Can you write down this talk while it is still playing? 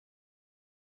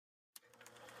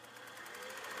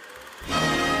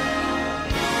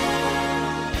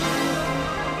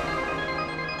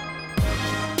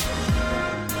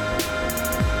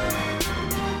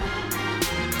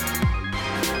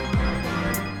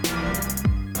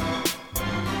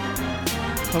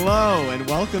Hello, and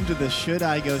welcome to the Should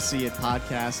I Go See It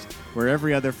podcast, where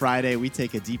every other Friday we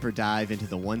take a deeper dive into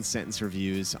the one-sentence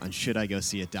reviews on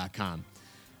ShouldIGoSeeIt.com.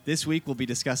 This week we'll be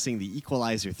discussing the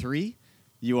Equalizer 3,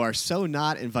 You Are So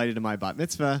Not Invited to My Bat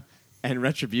Mitzvah, and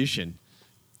Retribution.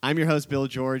 I'm your host, Bill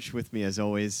George. With me, as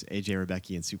always, AJ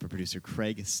Rebecki and super producer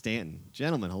Craig Stanton.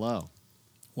 Gentlemen, hello.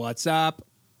 What's up?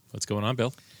 What's going on,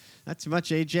 Bill? Not too much,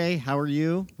 AJ. How are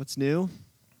you? What's new?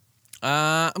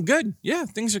 I'm good. Yeah,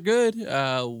 things are good.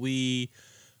 We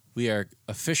are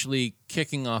officially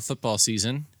kicking off football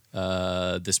season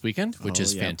this weekend, which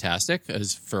is fantastic.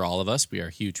 As for all of us, we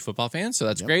are huge football fans, so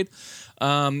that's great.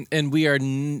 And we are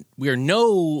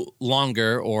no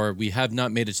longer, or we have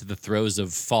not made it to the throes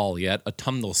of fall yet.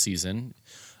 Autumnal season.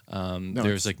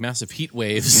 There's like massive heat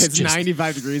waves. It's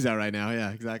 95 degrees out right now. Yeah,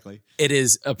 exactly. It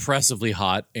is oppressively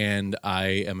hot, and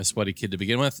I am a sweaty kid to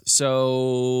begin with,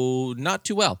 so not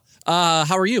too well.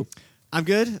 How are you? I'm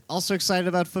good. Also excited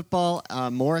about football.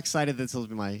 More excited that this will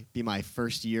be my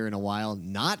first year in a while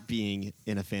not being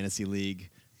in a fantasy league,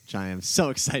 which I am so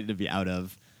excited to be out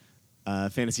of.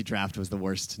 Fantasy draft was the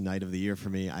worst night of the year for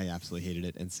me. I absolutely hated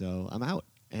it, and so I'm out.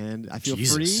 And I feel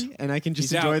free, and I can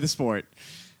just enjoy the sport.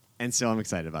 And so I'm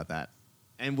excited about that.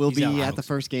 And we'll be at the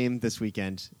first game this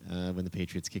weekend when the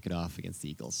Patriots kick it off against the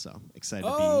Eagles. So excited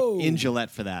to be in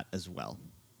Gillette for that as well.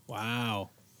 Wow.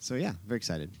 So, yeah, very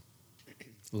excited.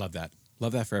 Love that.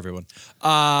 Love that for everyone.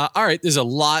 All right, there's a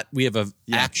lot. We have an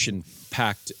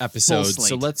action-packed episode,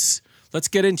 so let's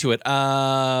get into it.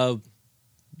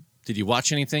 Did you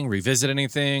watch anything? Revisit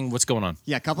anything? What's going on?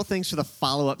 Yeah, a couple things for the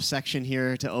follow-up section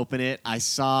here to open it. I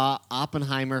saw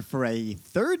Oppenheimer for a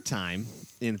third time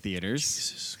in theaters.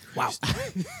 Jesus Christ.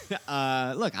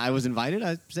 Wow. Look, I was invited.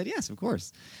 I said yes, of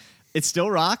course. It still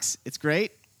rocks. It's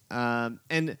great.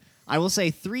 And I will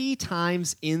say 3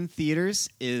 times in theaters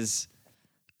is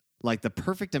like the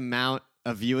perfect amount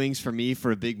of viewings for me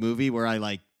for a big movie where I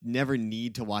like never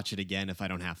need to watch it again if I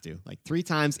don't have to. Like 3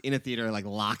 times in a theater like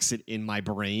locks it in my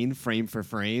brain frame for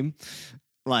frame.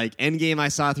 Like Endgame I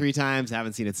saw 3 times,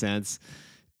 haven't seen it since.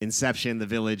 Inception, The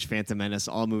Village, Phantom Menace,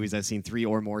 all movies I've seen 3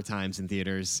 or more times in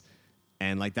theaters.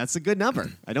 And like that's a good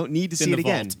number. I don't need to see it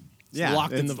again. Yeah,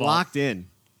 locked in the vault. Locked in.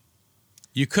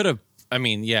 You could have,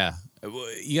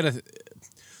 you got to,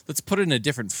 let's put it in a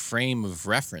different frame of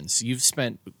reference. You've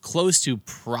spent close to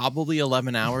probably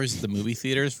 11 hours at the movie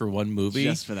theaters for one movie.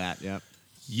 Just for that, yep.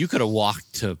 You could have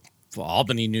walked to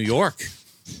Albany, New York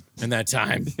in that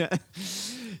time.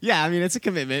 Yeah, I mean, it's a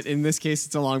commitment. In this case,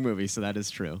 it's a long movie, so that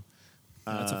is true.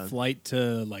 That's a flight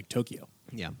to like Tokyo.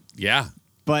 Yeah. Yeah.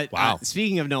 But wow.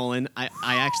 Speaking of Nolan, I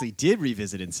actually did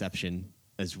revisit Inception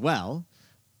as well.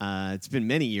 It's been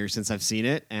many years since I've seen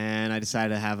it, and I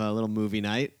decided to have a little movie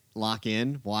night, lock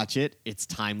in, watch it. It's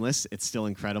timeless. It's still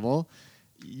incredible.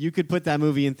 You could put that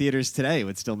movie in theaters today. It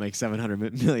would still make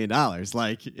 $700 million.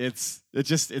 Like, it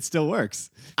still works.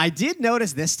 I did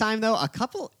notice this time, though, a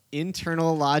couple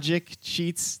internal logic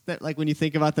cheats that, like, when you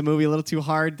think about the movie a little too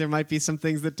hard, there might be some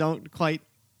things that don't quite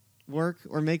work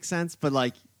or make sense. But,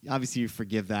 like, obviously you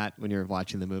forgive that when you're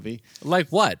watching the movie. Like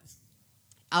what?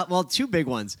 Well, 2 big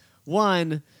ones.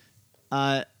 One,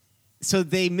 so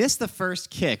they missed the first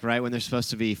kick, right, when they're supposed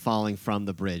to be falling from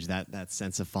the bridge, that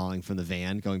sense of falling from the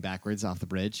van, going backwards off the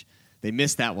bridge. They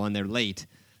missed that one. They're late.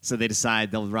 So they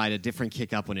decide they'll ride a different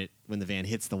kick up when the van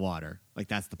hits the water. Like,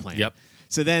 that's the plan. Yep.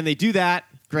 So then they do that.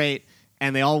 Great.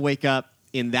 And they all wake up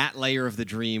in that layer of the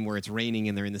dream where it's raining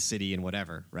and they're in the city and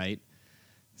whatever, right?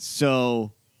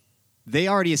 So they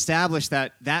already established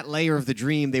that layer of the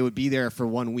dream, they would be there for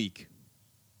 1 week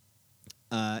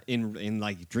in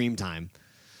like dream time.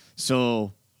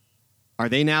 So are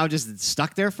they now just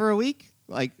stuck there for a week?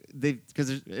 Like, because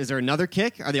is there another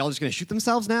kick? Are they all just going to shoot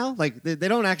themselves now? Like, they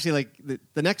don't actually, like,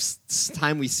 the next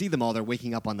time we see them all, they're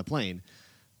waking up on the plane,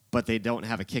 but they don't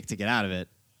have a kick to get out of it.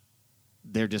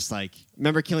 They're just like,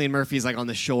 remember Cillian Murphy's like on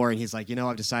the shore and he's like,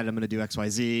 I've decided I'm going to do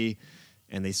XYZ.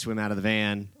 And they swim out of the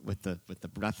van with the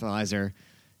breathalyzer.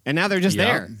 And now they're just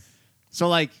there. So,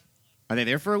 like, are they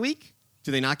there for a week?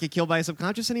 Do they not get killed by a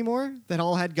subconscious anymore that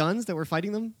all had guns that were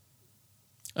fighting them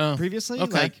previously?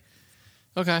 Okay.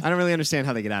 I don't really understand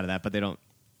how they get out of that, but they don't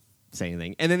say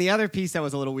anything. And then the other piece that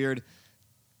was a little weird,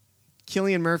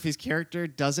 Cillian Murphy's character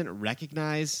doesn't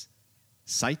recognize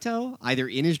Saito, either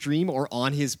in his dream or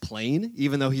on his plane,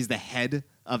 even though he's the head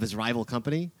of his rival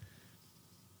company.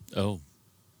 Oh,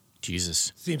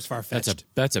 Jesus. Seems far-fetched.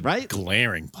 That's a right?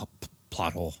 glaring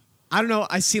plot hole. I don't know.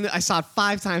 I saw it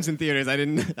 5 times in theaters. I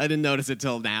didn't notice it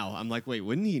till now. I'm like, wait,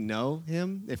 wouldn't he know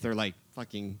him if they're like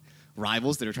fucking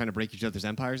rivals that are trying to break each other's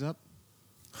empires up?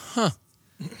 Huh.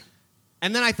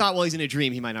 And then I thought, well, he's in a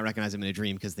dream. He might not recognize him in a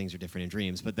dream because things are different in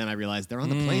dreams. But then I realized they're on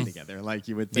the plane together, like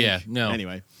you would think. Yeah, no.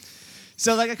 Anyway,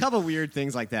 so like a couple weird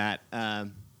things like that.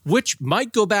 Which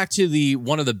might go back to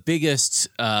one of the biggest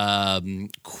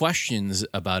questions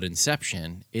about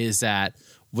Inception is that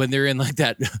when they're in like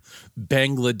that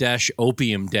Bangladesh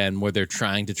opium den where they're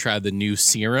trying to try the new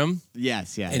serum.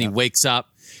 Yes, yeah. And he wakes up,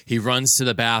 he runs to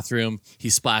the bathroom, he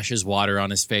splashes water on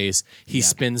his face, he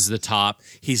spins the top,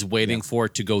 he's waiting for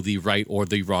it to go the right or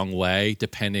the wrong way,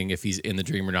 depending if he's in the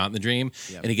dream or not in the dream.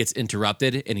 And he gets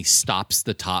interrupted and he stops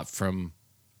the top from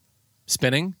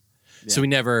spinning. So he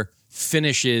never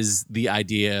finishes the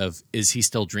idea of, is he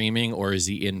still dreaming or is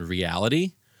he in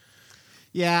reality?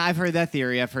 Yeah, I've heard that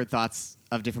theory. I've heard thoughts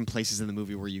of different places in the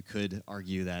movie where you could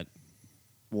argue that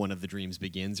one of the dreams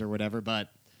begins or whatever, but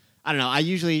I don't know.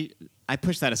 I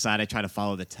push that aside. I try to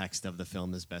follow the text of the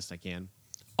film as best I can.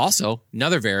 Also,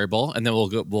 another variable, and then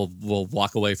we'll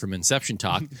walk away from Inception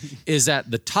talk, is that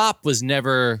the top wasn't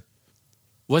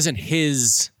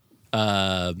his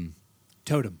Totem.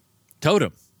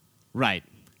 Right.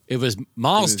 It was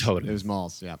Maul's totem. It was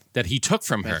Maul's, yeah. That he took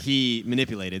from her. That he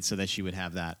manipulated so that she would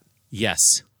have that.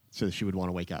 Yes. So that she would want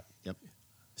to wake up. Yep.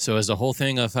 So is the whole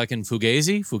thing a fucking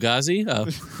Fugazi?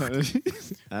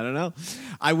 I don't know.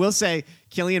 I will say,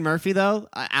 Cillian Murphy, though,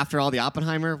 after all the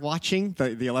Oppenheimer watching,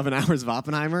 the 11 hours of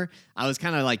Oppenheimer, I was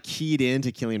kind of like keyed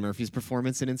into Cillian Murphy's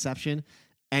performance in Inception.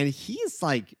 And he's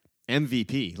like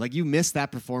MVP. Like, you miss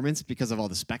that performance because of all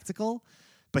the spectacle,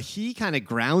 but he kind of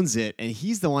grounds it, and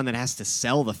he's the one that has to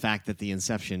sell the fact that the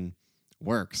Inception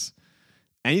works.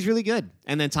 And he's really good.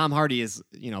 And then Tom Hardy is,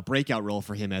 breakout role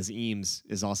for him as Eames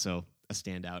is also a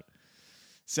standout.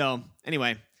 So,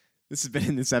 anyway, this has been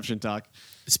an Inception talk.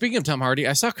 Speaking of Tom Hardy,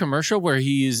 I saw a commercial where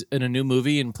he's in a new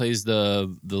movie and plays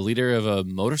the leader of a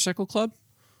motorcycle club.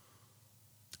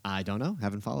 I don't know.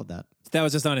 Haven't followed that. That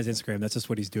was just on his Instagram. That's just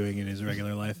what he's doing in his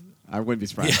regular life. I wouldn't be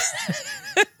surprised.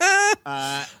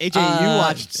 AJ, you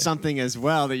watched something as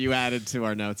well that you added to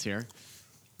our notes here.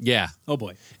 Yeah. Oh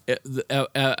boy.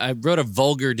 I wrote a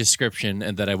vulgar description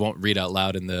and that I won't read out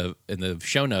loud in the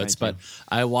show notes, but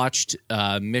I watched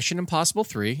Mission Impossible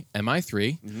 3,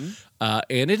 MI3,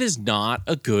 and it is not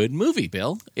a good movie,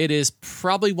 Bill. It is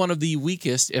probably one of the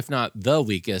weakest, if not the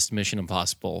weakest, Mission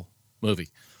Impossible movie.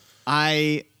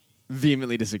 I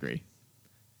vehemently disagree.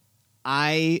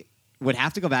 I would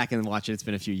have to go back and watch it. It's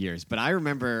been a few years, but I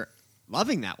remember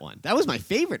loving that one. That was my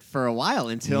favorite for a while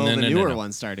until the newer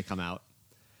ones started to come out.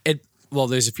 Well,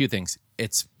 there's a few things.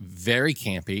 It's very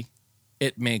campy.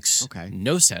 It makes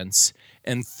no sense.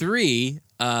 And 3,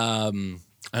 I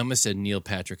almost said Neil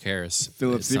Patrick Harris.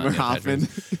 Philip Seymour Hoffman.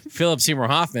 Philip Seymour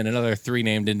Hoffman, another 3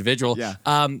 named individual.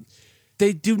 Yeah.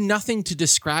 They do nothing to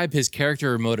describe his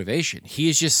character or motivation. He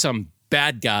is just some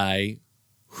bad guy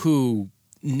who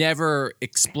never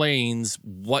explains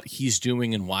what he's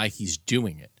doing and why he's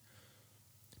doing it.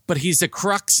 But he's the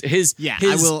crux. His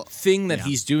thing that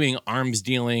he's doing, arms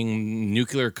dealing,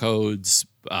 nuclear codes,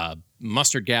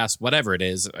 mustard gas, whatever it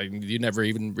is. You never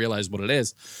even realize what it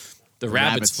is. The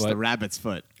rabbit's foot. The rabbit's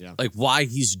foot. Yeah. Like why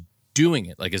he's doing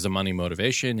it. Like is it money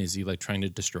motivation? Is he like trying to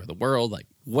destroy the world? Like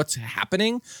what's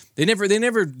happening? They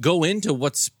never go into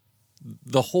what's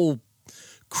the whole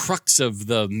crux of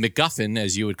the MacGuffin,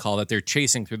 as you would call it, they're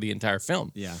chasing through the entire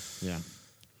film. Yeah, yeah.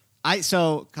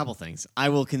 So, a couple things. I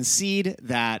will concede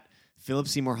that Philip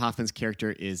Seymour Hoffman's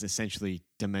character is essentially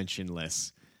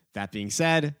dimensionless. That being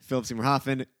said, Philip Seymour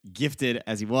Hoffman, gifted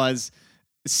as he was,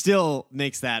 still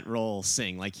makes that role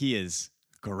sing. Like, he is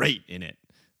great in it.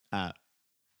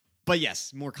 But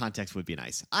yes, more context would be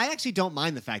nice. I actually don't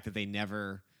mind the fact that they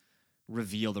never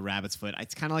reveal the rabbit's foot.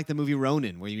 It's kind of like the movie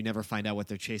Ronin, where you never find out what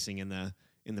they're chasing in the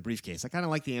briefcase. I kind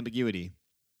of like the ambiguity.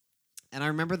 And I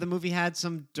remember the movie had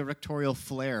some directorial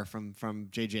flair from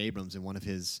J.J. Abrams in one of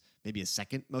his, maybe a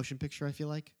second motion picture, I feel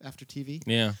like, after TV.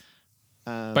 Yeah.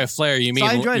 By flair, you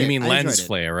mean lens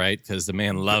flare, right? Because the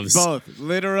man loves... Both,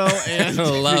 literal and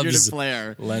figurative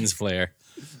flair. Lens flare.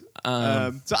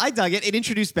 So I dug it. It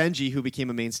introduced Benji, who became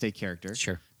a mainstay character.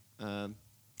 Sure. I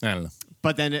don't know.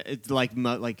 But then, it's like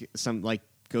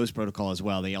Ghost Protocol as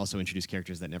well, they also introduced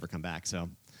characters that never come back, so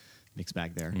mixed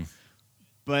bag there.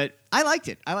 But I liked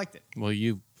it. Well,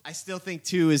 I still think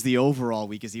 2 is the overall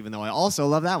weakest, even though I also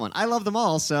love that one. I love them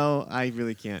all, so I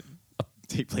really can't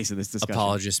take place in this discussion.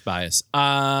 Apologist bias.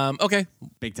 Okay.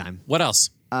 Big time. What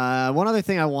else? One other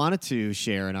thing I wanted to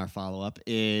share in our follow-up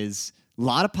is a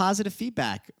lot of positive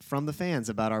feedback from the fans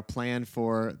about our plan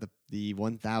for the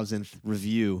 1000th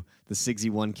review, the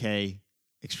SIGSI 1K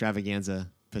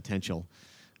extravaganza potential.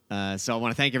 So I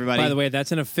want to thank everybody. By the way,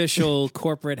 that's an official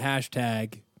corporate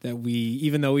hashtag that we,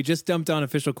 even though we just dumped on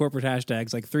official corporate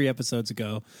hashtags like 3 episodes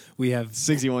ago, we have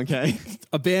 61K.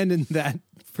 abandoned that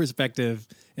perspective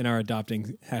and are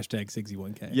adopting hashtag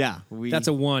 61K. Yeah. That's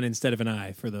a 1 instead of an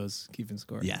I for those keeping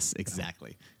score. Yes,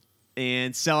 exactly.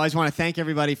 And so I just want to thank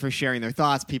everybody for sharing their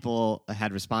thoughts. People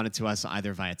had responded to us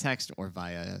either via text or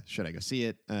via Should I Go See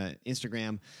It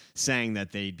Instagram, saying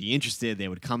that they'd be interested, they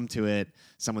would come to it.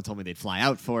 Someone told me they'd fly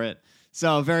out for it.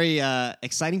 So very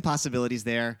exciting possibilities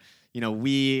there.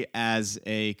 We as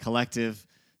a collective,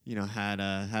 had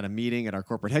a meeting at our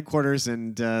corporate headquarters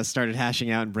and started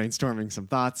hashing out and brainstorming some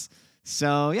thoughts.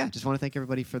 So yeah, just want to thank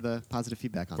everybody for the positive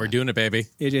feedback on that. We're doing it, baby.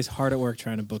 AJ's hard at work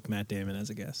trying to book Matt Damon as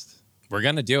a guest. We're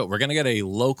going to do it. We're going to get a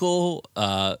local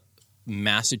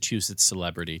Massachusetts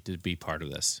celebrity to be part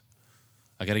of this.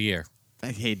 I got a year.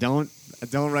 Hey, don't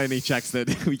write any checks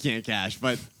that we can't cash,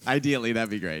 but ideally that'd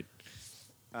be great.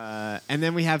 And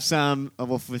then we have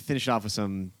we'll finish off with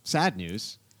some sad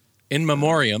news. In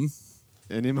memoriam.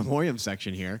 An in memoriam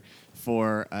section here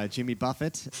for Jimmy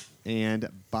Buffett and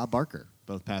Bob Barker.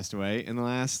 Both passed away in the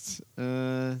last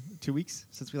 2 weeks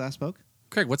since we last spoke.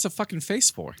 Craig, what's a fucking face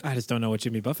for? I just don't know what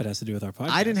Jimmy Buffett has to do with our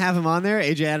podcast. I didn't have him on there.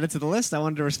 AJ added it to the list. I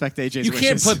wanted to respect AJ's You wishes.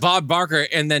 can't put Bob Barker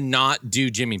and then not do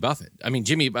Jimmy Buffett. I mean,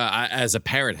 Jimmy, as a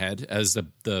parrot head, as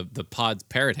the pod's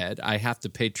parrot head, I have to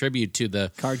pay tribute to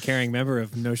the card-carrying member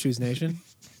of No Shoes Nation.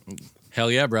 Hell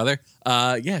yeah, brother.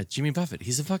 Yeah, Jimmy Buffett.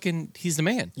 He's the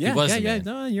man. Yeah, he was the man.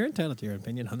 No, you're entitled to your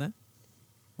opinion on that.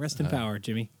 Rest in power,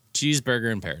 Jimmy.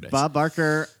 Cheeseburger in paradise. Bob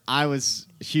Barker, I was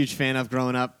a huge fan of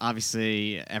growing up.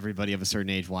 Obviously, everybody of a certain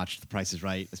age watched The Price is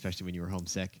Right, especially when you were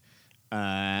homesick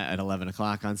at 11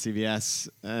 o'clock on CBS.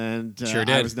 And sure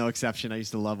did. I was no exception. I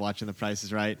used to love watching The Price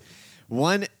is Right.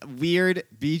 One weird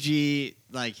BG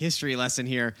history lesson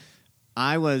here.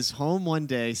 I was home one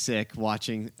day sick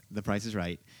watching The Price is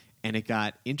Right, and it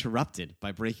got interrupted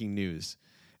by breaking news.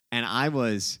 And I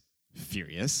was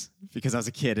furious because I was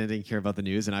a kid and didn't care about the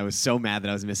news, and I was so mad that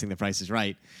I was missing The Price is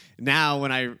Right. Now,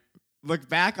 when I look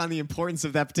back on the importance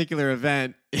of that particular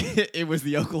event, it was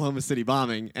the Oklahoma City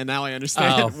bombing, and now I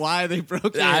understand why they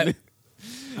broke in.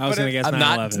 I was going to guess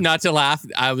 9/11. Not to laugh.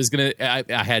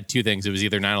 I had 2 things. It was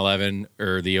either 9/11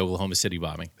 or the Oklahoma City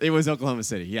bombing. It was Oklahoma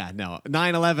City. Yeah, no.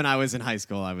 9/11, I was in high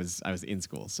school. I was in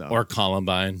school. So or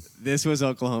Columbine. This was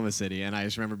Oklahoma City, and I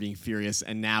just remember being furious,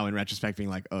 and now in retrospect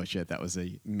being like, oh shit, that was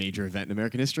a major event in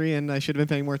American history, and I should have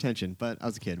been paying more attention. But I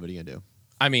was a kid. What are you going to do?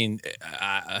 I mean,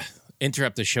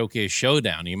 interrupt the showcase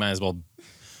showdown. You might as well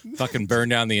fucking burn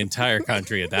down the entire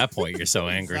country at that point. You're so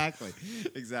angry.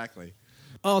 Exactly.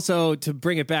 Also, to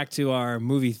bring it back to our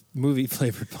movie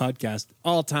flavored podcast,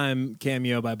 all-time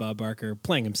cameo by Bob Barker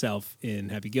playing himself in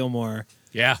Happy Gilmore.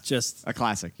 Yeah, just a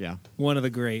classic. Yeah, one of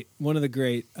the great,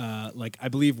 I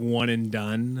believe one and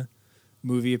done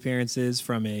movie appearances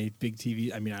from a big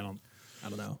TV. I mean, I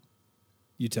don't know.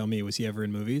 You tell me. Was he ever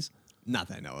in movies? Not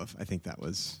that I know of. I think that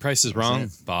was Price is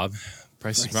Wrong, Bob.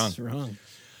 Price is wrong.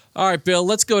 All right, Bill,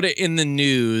 let's go to In the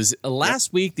News.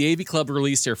 Last week, the AV Club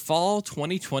released their fall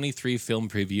 2023 film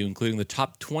preview, including the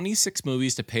top 26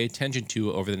 movies to pay attention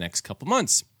to over the next couple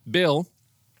months. Bill,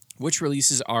 which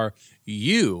releases are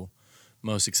you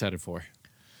most excited for?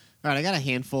 All right, I got a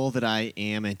handful that I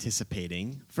am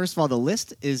anticipating. First of all, the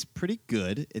list is pretty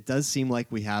good. It does seem like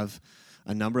we have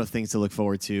a number of things to look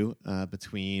forward to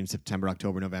between September,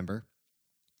 October, November.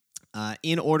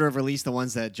 In order of release, the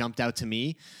ones that jumped out to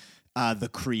me, The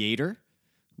Creator,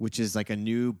 which is like a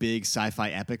new big sci-fi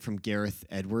epic from Gareth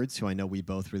Edwards, who I know we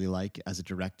both really like as a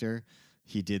director.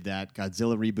 He did that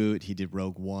Godzilla reboot. He did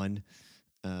Rogue One.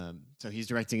 So he's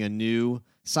directing a new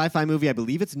sci-fi movie. I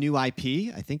believe it's new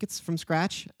IP. I think it's from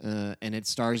scratch. And it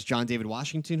stars John David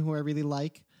Washington, who I really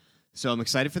like. So I'm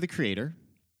excited for The Creator.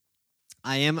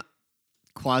 I am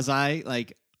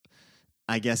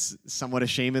I guess somewhat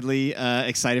ashamedly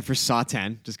excited for Saw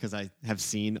 10, just because I have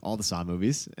seen all the Saw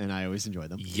movies, and I always enjoy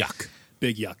them. Yuck.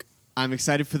 Big yuck. I'm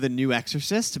excited for the new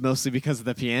Exorcist, mostly because of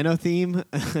the piano theme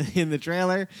in the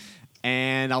trailer.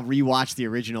 And I'll rewatch the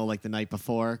original the night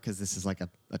before, because this is like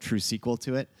a true sequel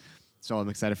to it. So I'm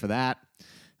excited for that.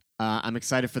 I'm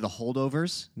excited for The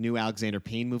Holdovers, new Alexander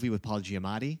Payne movie with Paul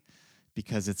Giamatti,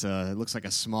 because it looks like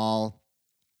a small,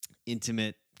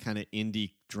 intimate kind of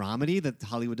indie dramedy that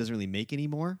Hollywood doesn't really make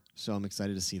anymore. So I'm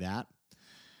excited to see that.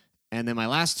 And then my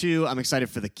last 2, I'm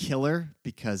excited for The Killer,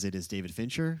 because it is David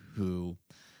Fincher, who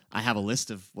I have a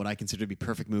list of what I consider to be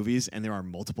perfect movies, and there are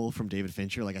multiple from David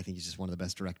Fincher. I think he's just one of the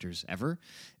best directors ever.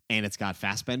 And it's got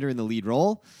Fassbender in the lead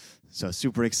role. So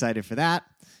super excited for that.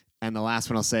 And the last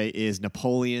one I'll say is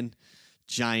Napoleon,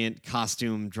 giant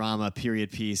costume drama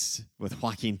period piece with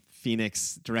Joaquin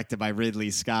Phoenix, directed by Ridley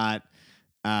Scott.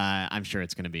 I'm sure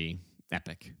it's going to be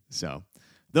epic. So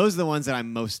those are the ones that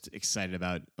I'm most excited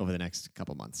about over the next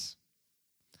couple months.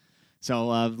 So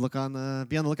be on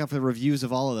the lookout for the reviews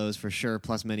of all of those for sure,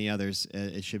 plus many others.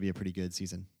 It should be a pretty good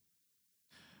season.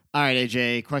 All right,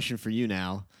 AJ, question for you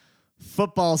now.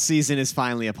 Football season is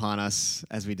finally upon us,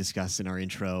 as we discussed in our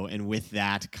intro, and with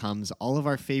that comes all of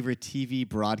our favorite TV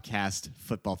broadcast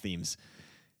football themes.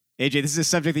 AJ, this is a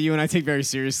subject that you and I take very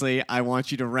seriously. I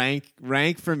want you to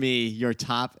rank for me your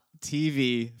top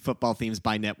TV football themes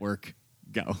by network.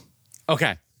 Go.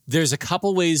 Okay. There's a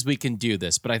couple ways we can do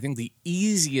this, but I think the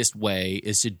easiest way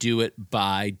is to do it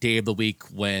by day of the week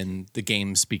when the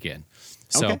games begin.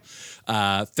 So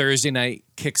Thursday night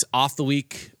kicks off the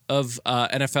week of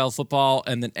NFL football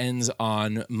and then ends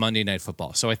on Monday Night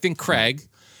Football. So I think, Craig,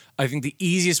 I think the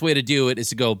easiest way to do it is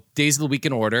to go days of the week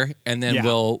in order, and then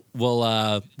we'll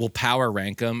power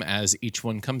rank them as each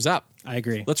one comes up. I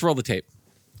agree. Let's roll the tape.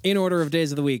 In order of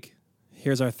days of the week,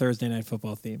 here's our Thursday Night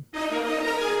Football theme.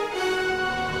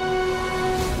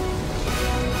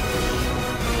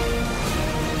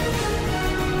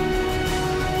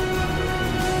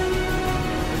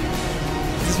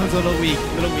 This one's a little weak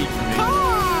for me.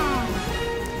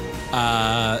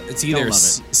 It's either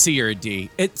C or D.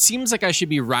 It seems like I should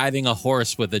be riding a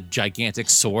horse with a gigantic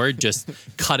sword, just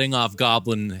cutting off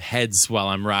goblin heads while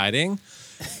I'm riding.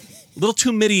 A little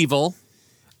too medieval.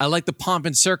 I like the pomp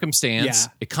and circumstance.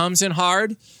 Yeah. It comes in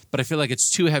hard, but I feel like it's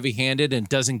too heavy-handed and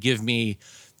doesn't give me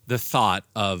the thought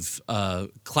of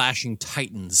clashing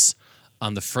titans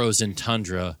on the frozen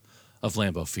tundra of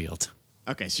Lambeau Field.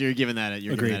 Okay, so you're giving that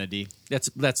a D.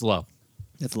 That's low.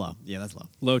 That's low. Yeah, that's low.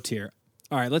 Low tier.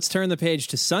 All right, let's turn the page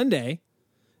to Sunday,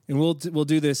 and we'll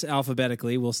do this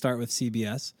alphabetically. We'll start with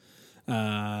CBS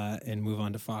and move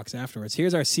on to Fox afterwards.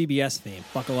 Here's our CBS theme.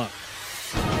 Buckle up.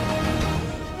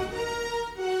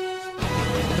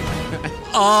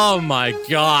 Oh, my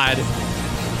God.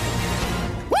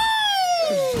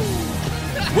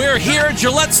 We're here at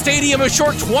Gillette Stadium, a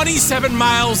short 27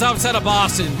 miles outside of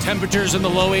Boston. Temperatures in the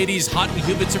low 80s, hot and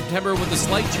humid September with a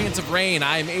slight chance of rain.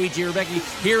 I am AJ Rebecca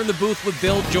here in the booth with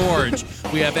Bill George.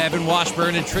 We have Evan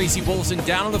Washburn and Tracy Wolfson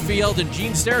down on the field and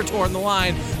Gene Steratore on the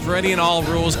line for any and all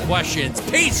rules questions.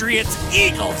 Patriots,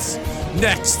 Eagles,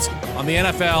 next on the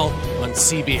NFL on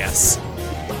CBS.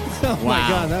 Oh, my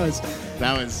God,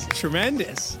 That was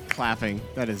tremendous. clapping.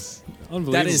 That is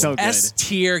Unbelievable. That is So good. S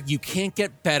tier. You can't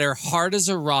get better. Hard as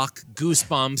a rock,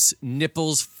 goosebumps,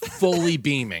 nipples fully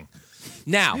beaming.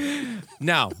 Now,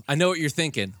 I know what you're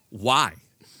thinking. Why?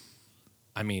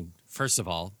 I mean, first of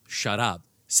all, shut up.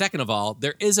 Second of all,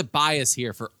 there is a bias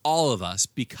here for all of us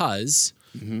because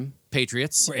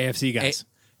Patriots. We're AFC guys.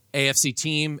 AFC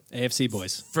team. AFC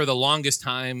boys. For the longest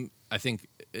time, I think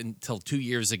until 2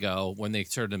 years ago when they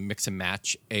started to mix and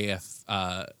match AFC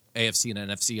and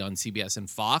NFC on CBS and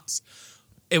Fox,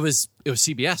 it was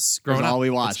CBS growing up. all we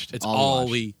watched. It's all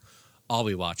we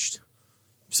watched.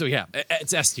 So yeah,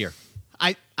 it's S tier.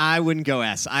 I wouldn't go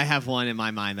S. I have one in my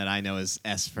mind that I know is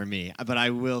S for me, but I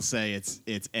will say it's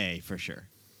A for sure.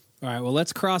 All right, well,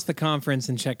 let's cross the conference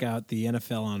and check out the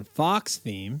NFL on Fox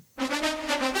theme.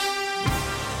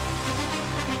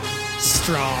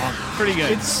 Strong. Pretty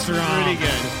good. It's strong. Pretty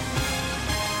good.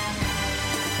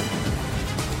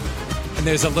 And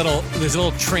there's a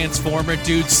little transformer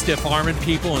dude stiff arming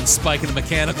people and spiking a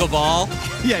mechanical ball.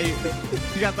 Yeah, you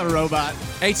got the robot.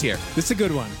 A tier. This is a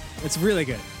good one. It's really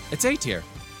good. It's A tier.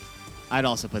 I'd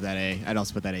also put that A. I'd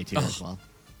also put that A tier as well.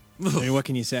 I mean, what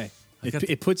can you say?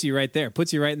 It puts you right there. It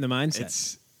puts you right in the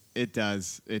mindset. It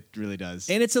does. It really does.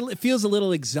 And it feels a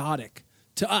little exotic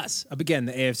to us. Again,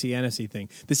 the AFC NFC thing.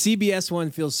 The CBS one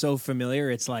feels so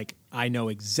familiar. It's like I know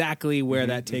exactly where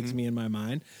that takes me in my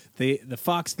mind. The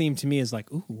Fox theme to me is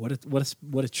like, ooh, what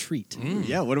a treat.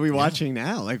 Yeah, what are we watching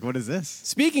now? Like, what is this?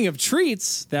 Speaking of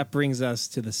treats, that brings us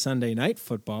to the Sunday night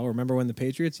football. Remember when the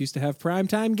Patriots used to have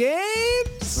primetime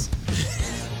games?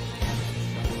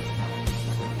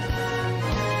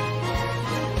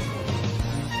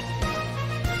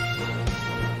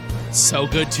 So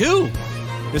good too.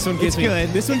 This one gives me like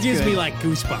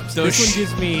goosebumps. Those This one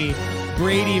gives me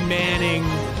Brady Manning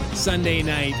Sunday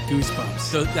night goosebumps.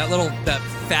 So that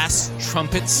fast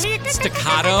trumpet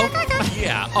staccato.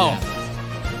 Yeah. Oh,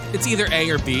 it's either A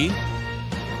or B.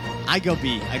 I go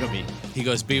B. He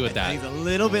goes B with I that. think it's a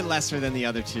little bit lesser than the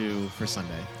other two for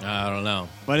Sunday, I don't know.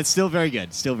 but it's still very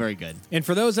good. Still very good. And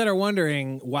for those that are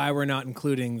wondering why we're not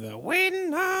including the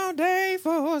waiting all day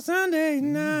for Sunday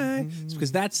night, it's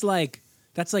because that's like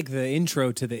the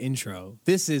intro to the intro.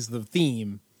 This is the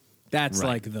theme. That's Right.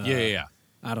 like the Yeah.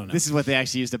 I don't know. This is what they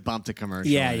actually use to bump to commercial.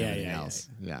 Yeah, and yeah, everything yeah, else.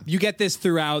 Yeah. You get this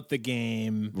throughout the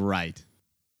game. Right.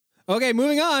 Okay,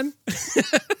 moving on.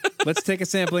 Let's take a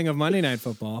sampling of Monday Night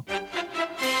Football.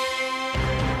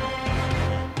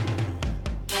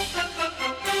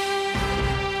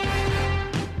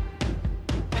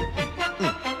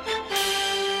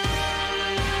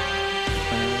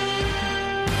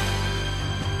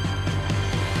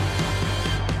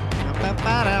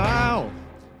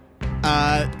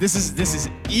 This is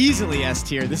easily S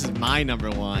tier. This is my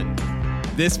number one.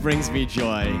 This brings me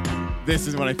joy. This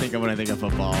is what I think of when I think of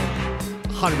football.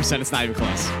 100%, it's not even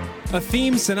close. A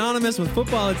theme synonymous with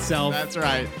football itself. That's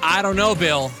right. I don't know,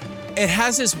 Bill. It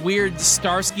has this weird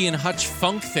Starsky and Hutch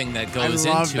funk thing that goes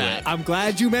into it. I'm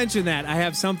glad you mentioned that. I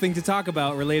have something to talk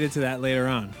about related to that later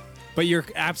on. But you're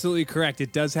absolutely correct.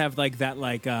 It does have like that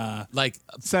like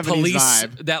 70s police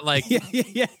vibe. that like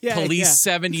police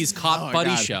 70s cop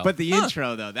buddy show. But the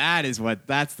intro though,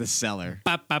 that's the seller.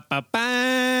 Ba, ba, ba, ba.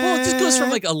 Well, it just goes from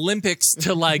like Olympics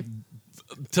to like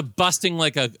to busting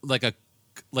like a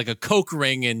coke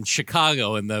ring in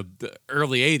Chicago in the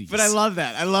early 80s. But I love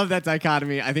that. I love that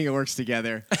dichotomy. I think it works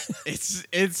together.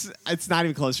 It's not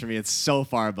even close for me. It's so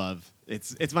far above.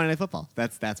 It's Monday Night Football.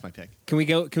 That's my pick. Can we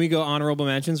go honorable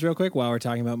mentions real quick while we're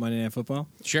talking about Monday Night Football?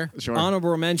 Sure.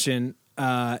 Honorable mention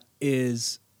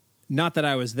is not that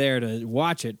I was there to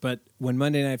watch it, but when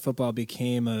Monday Night Football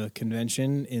became a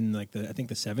convention in like I think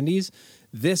the 70s,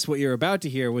 what you're about to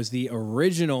hear was the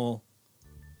original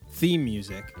theme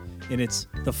music, and it's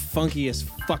the funkiest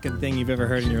fucking thing you've ever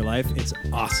heard in your life. It's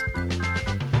awesome.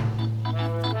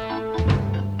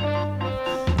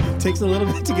 It takes a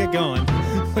little bit to get going,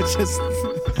 but just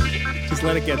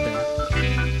let it get there.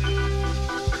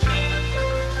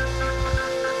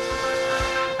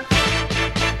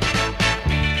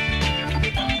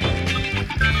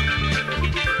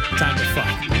 Time to fuck.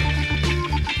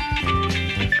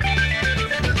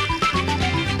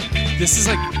 This is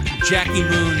like Jackie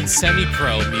Moon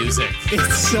semi-pro music.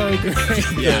 It's so great.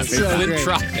 Yeah, it's so Flint great.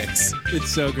 Tropics.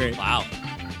 It's so great. Wow.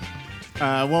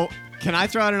 Well, can I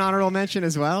throw out an honorable mention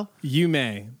as well? You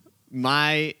may.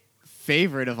 My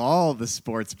favorite of all the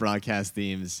sports broadcast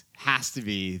themes has to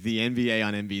be the NBA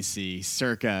on NBC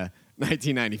circa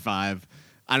 1995.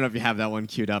 I don't know if you have that one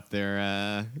queued up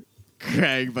there,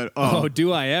 Craig, but Oh,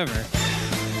 do I ever?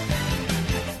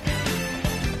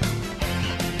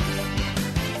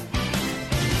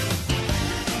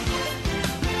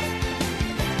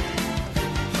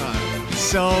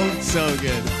 So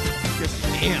good. Just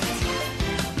amped.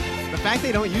 The fact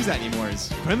they don't use that anymore is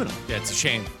criminal. Yeah, it's a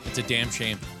shame. It's a damn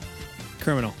shame.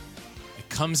 Criminal. It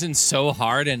comes in so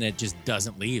hard and it just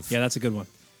doesn't leave. Yeah, that's a good one.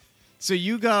 So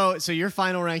your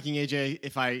final ranking, AJ,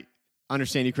 if I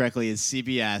understand you correctly, is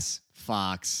CBS,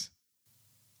 Fox,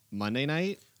 Monday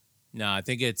night? No, I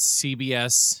think it's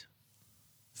CBS,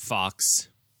 Fox,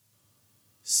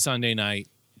 Sunday night,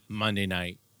 Monday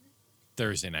night,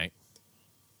 Thursday night.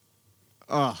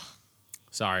 Oh,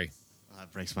 Sorry.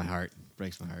 that breaks my heart.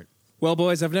 Well,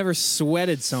 boys, I've never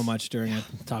sweated so much during a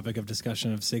topic of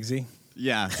discussion of SIGSI.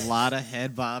 Yeah, a lot of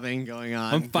head bobbing going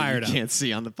on. I'm fired that up. You can't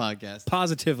see on the podcast.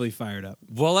 Positively fired up.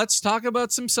 Well, let's talk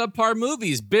about some subpar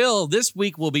movies. Bill, this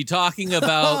week we'll be talking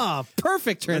about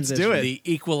Perfect transition. do it. The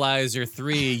Equalizer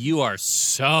 3. You are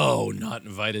so not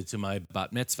invited to my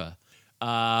bat mitzvah.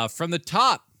 From the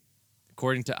top,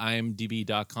 according to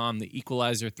IMDb.com, The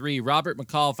Equalizer 3, Robert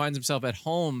McCall finds himself at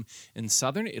home in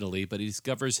southern Italy, but he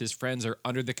discovers his friends are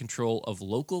under the control of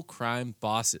local crime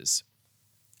bosses.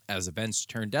 As events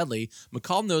turn deadly,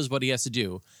 McCall knows what he has to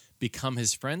do: become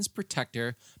his friend's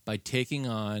protector by taking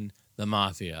on the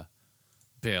mafia.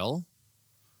 Bill,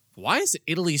 why is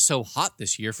Italy so hot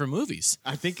this year for movies?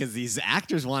 I think because these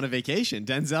actors want a vacation.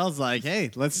 Denzel's like,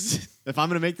 hey, if I'm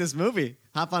going to make this movie,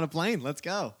 hop on a plane. Let's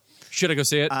go. Should I go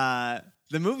see it?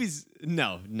 The movie's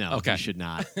no, Okay. you should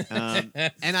not.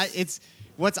 It's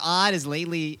what's odd is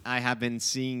lately I have been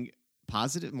seeing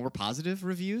more positive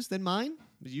reviews than mine.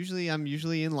 I'm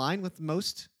usually in line with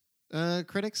most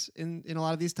critics in a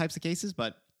lot of these types of cases,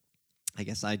 but I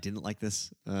guess I didn't like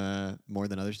this more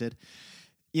than others did.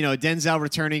 You know, Denzel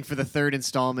returning for the third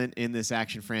installment in this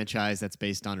action franchise that's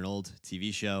based on an old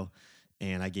TV show,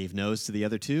 and I gave no's to the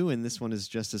other two, and this one is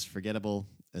just as forgettable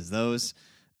as those.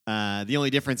 The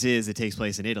only difference is it takes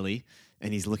place in Italy,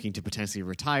 and he's looking to potentially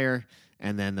retire,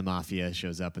 and then the mafia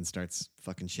shows up and starts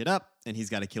fucking shit up, and he's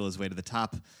got to kill his way to the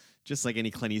top, just like any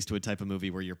Clint Eastwood type of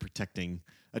movie where you're protecting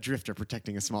a drifter,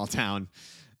 protecting a small town.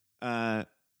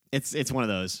 It's one of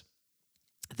those.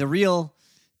 The real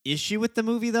issue with the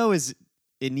movie, though, is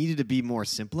it needed to be more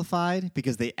simplified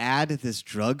because they add this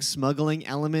drug smuggling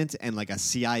element and like a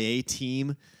CIA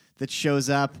team that shows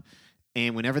up.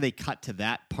 And whenever they cut to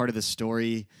that part of the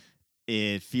story,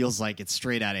 it feels like it's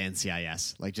straight out of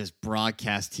NCIS, like just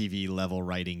broadcast TV level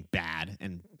writing bad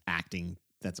and acting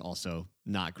that's also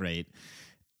not great.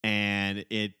 And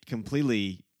it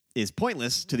completely is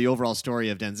pointless to the overall story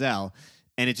of Denzel.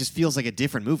 And it just feels like a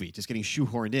different movie, just getting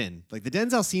shoehorned in. Like the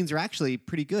Denzel scenes are actually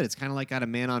pretty good. It's kind of like got a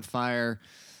Man on Fire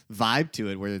vibe to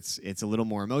it, where it's a little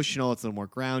more emotional, it's a little more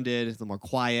grounded, it's a little more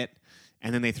quiet.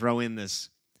 And then they throw in this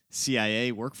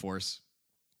CIA workforce,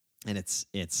 and it's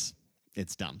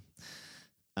dumb.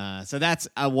 So that's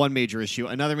one major issue.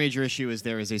 Another major issue is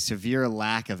there is a severe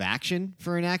lack of action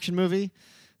for an action movie.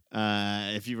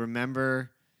 If you remember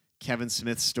Kevin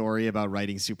Smith's story about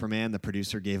writing Superman, the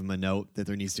producer gave him a note that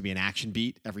there needs to be an action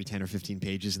beat every 10 or 15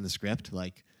 pages in the script,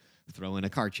 like throw in a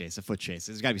car chase, a foot chase.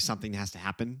 There's got to be something that has to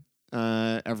happen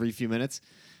every few minutes.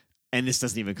 And this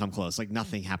doesn't even come close. Like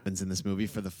nothing happens in this movie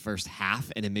for the first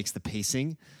half, and it makes the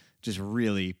pacing just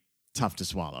really tough to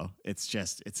swallow. It's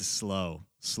a slow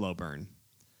burn.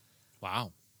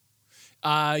 Wow.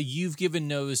 You've given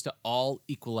no's to all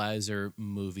Equalizer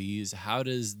movies. How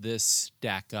does this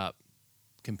stack up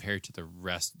compared to the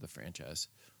rest of the franchise?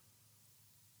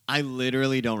 I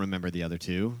literally don't remember the other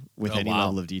two with any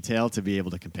level of detail to be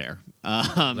able to compare.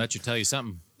 That should tell you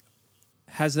something.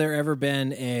 Has there ever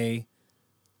been a,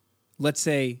 let's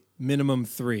say, minimum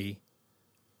 3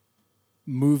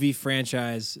 movie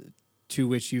franchise to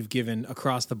which you've given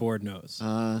across the board no's?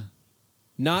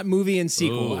 Not movie and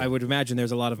sequel. Ooh. I would imagine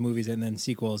there's a lot of movies and then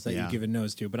sequels that you've given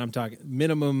no's to, but I'm talking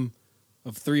minimum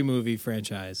of 3 movie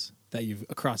franchise that you've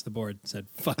across the board said,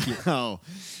 fuck you. Oh,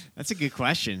 that's a good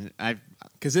question.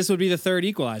 Because this would be the third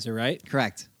Equalizer, right?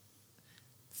 Correct.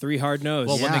 3 hard no's.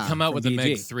 Well, when they come out from with the BG.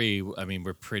 Meg 3, I mean,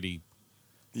 we're pretty...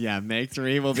 Yeah, Meg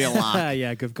 3 will be a lot.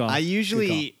 Yeah, good call. I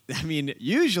usually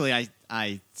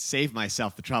I save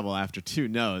myself the trouble after 2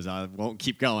 no's. I won't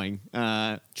keep going.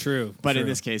 True. But in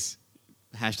this case,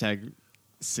 hashtag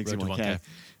 61K.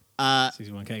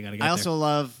 61K, gotta get I also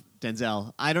love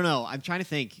Denzel. I don't know. I'm trying to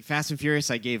think. Fast and Furious,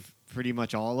 I gave pretty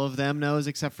much all of them no's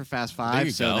except for Fast 5. There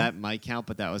you so go. that might count,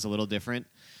 but that was a little different.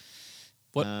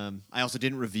 What? I also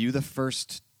didn't review the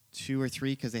first 2 or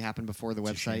 3 because they happened before the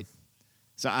website.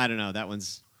 So I don't know. That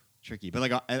one's tricky. But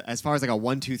like as far as like a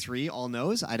 1, 2, 3 all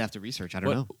no's, I'd have to research. I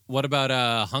don't know. What about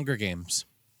Hunger Games?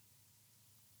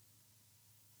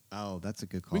 Oh, that's a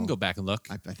good call. We can go back and look.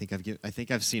 I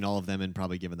think I've seen all of them and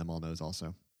probably given them all no's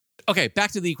also. Okay,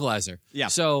 back to the Equalizer. Yeah.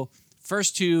 So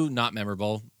first 2, not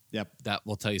memorable. Yep. That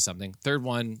will tell you something. Third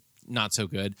one, not so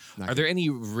good. Not Are good. there any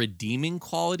redeeming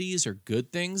qualities or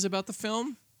good things about the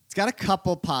film? It's got a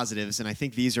couple positives, and I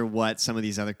think these are what some of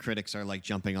these other critics are like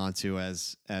jumping onto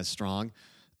as strong.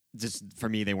 Just for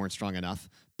me, they weren't strong enough.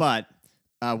 But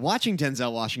watching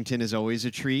Denzel Washington is always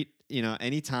a treat. You know,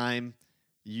 anytime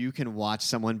you can watch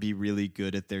someone be really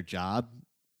good at their job,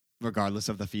 regardless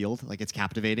of the field, like it's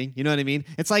captivating. You know what I mean?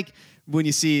 It's like when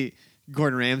you see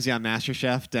Gordon Ramsay on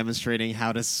MasterChef demonstrating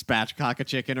how to spatchcock a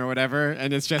chicken or whatever,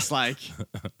 and it's just like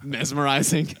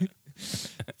mesmerizing.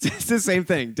 It's the same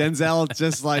thing. Denzel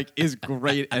just like is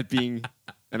great at being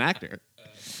an actor.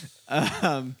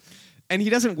 And he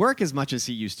doesn't work as much as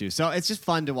he used to. So it's just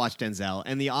fun to watch Denzel.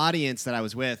 And the audience that I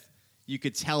was with, you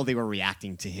could tell they were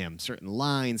reacting to him. Certain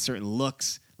lines, certain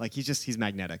looks. Like he's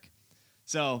magnetic.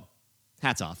 So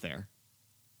hats off there.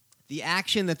 The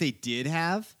action that they did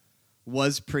have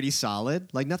was pretty solid.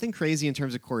 Like nothing crazy in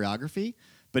terms of choreography,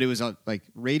 but it was like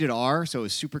rated R, so it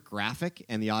was super graphic,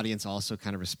 and the audience also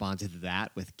kind of responded to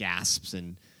that with gasps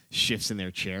and shifts in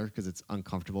their chair because it's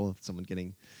uncomfortable if someone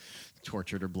getting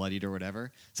tortured or bloodied or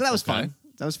whatever. So that was fun.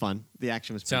 That was fun. The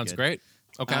action was pretty Sounds good. great.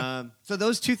 Okay. So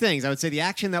those 2 things, I would say the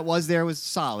action that was there was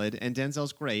solid, and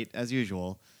Denzel's great as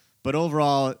usual. But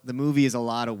overall, the movie is a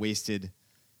lot of wasted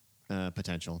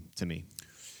potential to me.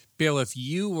 Bill, if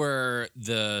you were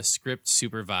the script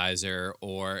supervisor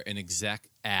or an exec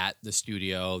at the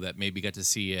studio that maybe got to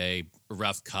see a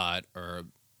rough cut or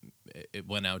it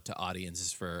went out to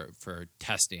audiences for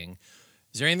testing,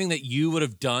 is there anything that you would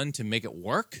have done to make it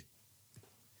work?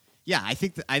 Yeah, I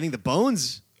think the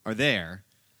bones are there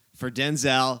for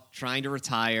Denzel trying to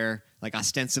retire, like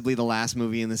ostensibly the last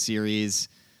movie in the series.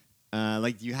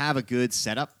 Like you have a good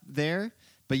setup there,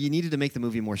 but you needed to make the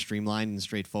movie more streamlined and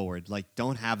straightforward. Like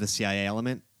don't have the CIA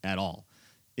element at all.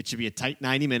 It should be a tight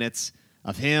 90 minutes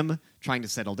of him trying to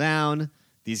settle down.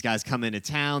 These guys come into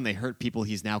town. They hurt people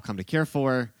he's now come to care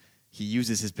for. He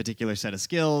uses his particular set of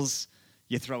skills.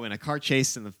 You throw in a car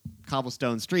chase in the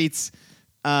cobblestone streets.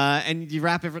 And you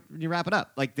wrap it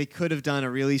up. Like they could have done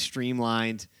a really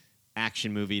streamlined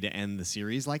action movie to end the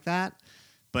series like that,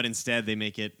 but instead they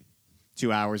make it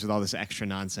 2 hours with all this extra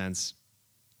nonsense.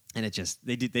 And it just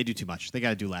they do too much. They got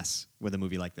to do less with a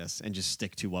movie like this and just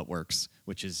stick to what works,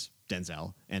 which is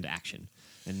Denzel and action,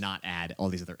 and not add all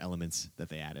these other elements that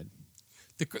they added.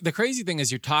 The crazy thing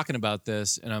is you're talking about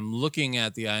this, and I'm looking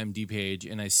at the IMDb page,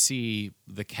 and I see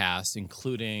the cast,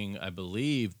 including, I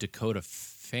believe, Dakota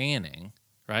Fanning,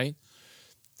 right?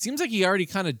 Seems like he already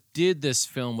kind of did this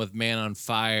film with Man on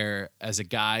Fire as a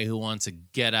guy who wants to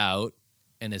get out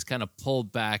and is kind of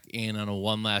pulled back in on a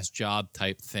one last job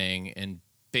type thing and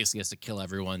basically has to kill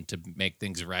everyone to make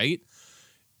things right.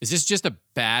 Is this just a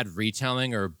bad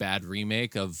retelling or a bad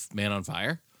remake of Man on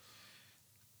Fire?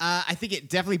 I think it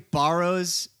definitely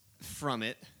borrows from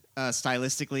it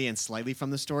stylistically and slightly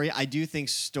from the story. I do think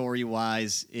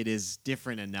story-wise it is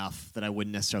different enough that I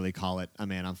wouldn't necessarily call it a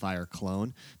Man on Fire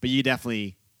clone. But you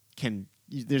definitely can.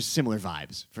 There's similar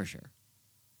vibes for sure.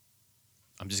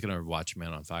 I'm just going to watch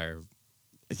Man on Fire.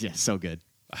 Yeah, so good.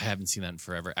 I haven't seen that in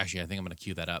forever. Actually, I think I'm going to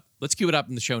queue that up. Let's queue it up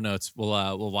in the show notes.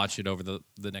 We'll watch it over the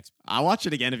next. I'll watch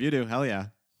it again if you do. Hell yeah.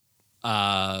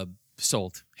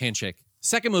 Sold. Handshake.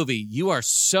 Second movie, you are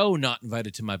so not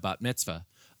invited to my bat mitzvah.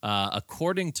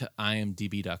 According to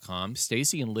IMDb.com,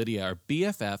 Stacy and Lydia are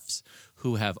BFFs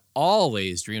who have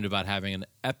always dreamed about having an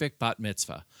epic bat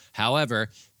mitzvah. However,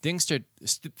 things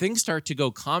start to go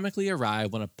comically awry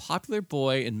when a popular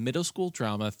boy in middle school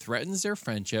drama threatens their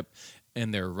friendship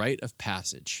and their rite of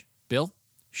passage. Bill,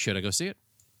 should I go see it?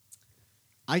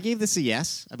 I gave this a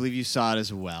yes. I believe you saw it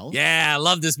as well. Yeah, I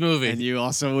love this movie. And you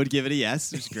also would give it a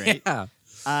yes. It was great. Yeah.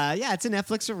 Yeah, it's a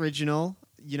Netflix original.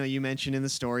 You know, you mentioned in the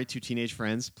story 2 teenage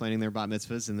friends planning their bat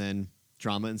mitzvahs, and then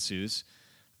drama ensues.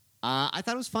 I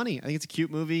thought it was funny. I think it's a cute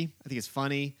movie. I think it's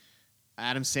funny.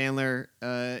 Adam Sandler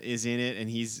is in it, and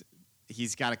he's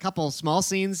got a couple small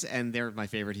scenes, and they're my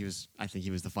favorite. I think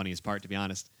he was the funniest part, to be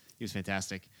honest. He was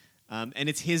fantastic. And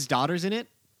it's his daughters in it,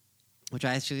 which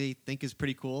I actually think is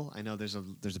pretty cool. I know there's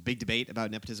a big debate about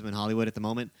nepotism in Hollywood at the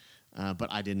moment,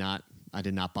 but I did not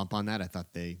bump on that. I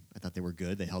thought they were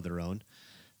good. They held their own.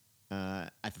 I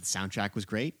thought the soundtrack was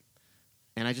great,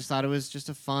 and I just thought it was just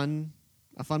a fun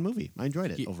movie. I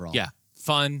enjoyed it overall. Yeah,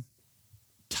 fun,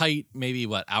 tight, maybe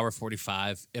hour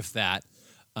 45, if that.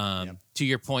 Yep. To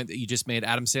your point that you just made,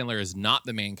 Adam Sandler is not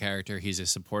the main character; he's a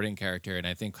supporting character, and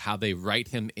I think how they write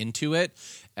him into it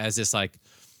as this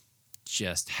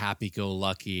just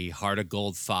happy-go-lucky, heart of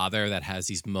gold father that has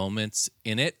these moments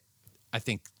in it, I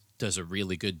think does a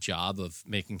really good job of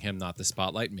making him not the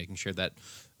spotlight and making sure that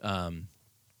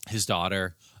his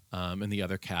daughter and the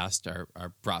other cast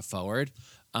are brought forward.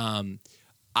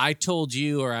 I told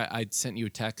you, or I sent you a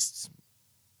text,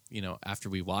 after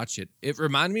we watched it. It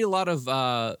reminded me a lot of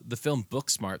the film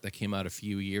Booksmart that came out a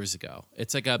few years ago.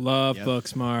 It's like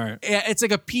Booksmart. Yeah, it's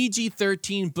like a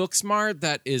PG-13 Booksmart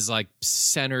that is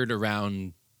centered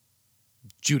around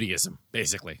Judaism,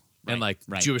 basically. Right,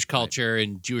 and Jewish culture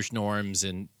and Jewish norms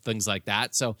and things like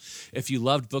that. So if you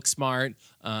loved Booksmart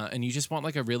and you just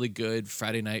want a really good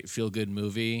Friday night feel-good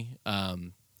movie,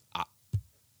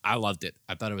 I loved it.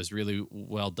 I thought it was really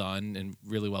well done and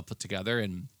really well put together,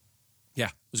 and yeah,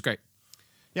 it was great.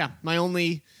 Yeah, my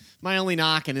only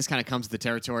knock, and this kind of comes to the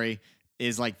territory,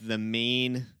 is the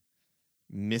main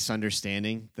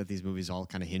misunderstanding that these movies all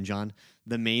kind of hinge on.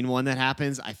 The main one that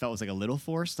happens, I felt was a little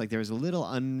forced. There was a little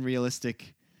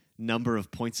unrealistic number of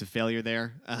points of failure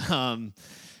there,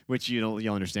 which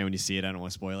you'll understand when you see it. I don't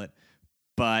want to spoil it,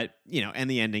 but and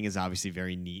the ending is obviously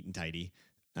very neat and tidy,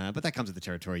 but that comes with the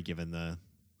territory given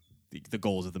the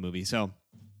goals of the movie. So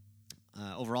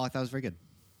overall, I thought it was very good.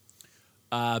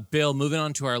 Bill, moving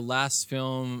on to our last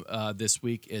film this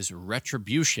week is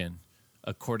Retribution.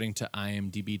 According to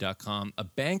IMDb.com, a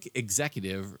bank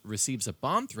executive receives a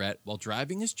bomb threat while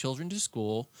driving his children to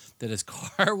school that his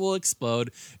car will explode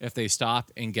if they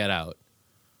stop and get out.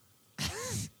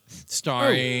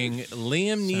 Starring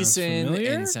Liam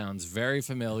Neeson and sounds very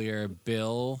familiar.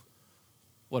 Bill,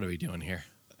 what are we doing here?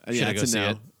 Should I go see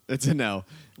it? It's a no.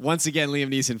 Once again,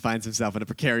 Liam Neeson finds himself in a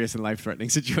precarious and life-threatening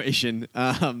situation.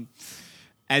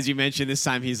 As you mentioned, this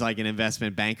time he's like an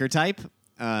investment banker type.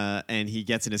 And he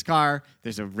gets in his car.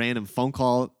 There's a random phone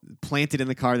call planted in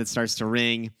the car that starts to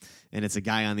ring, and it's a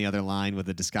guy on the other line with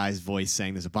a disguised voice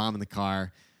saying there's a bomb in the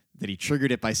car, that he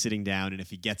triggered it by sitting down, and if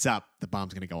he gets up, the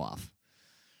bomb's going to go off.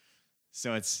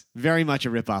 So it's very much a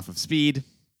ripoff of Speed.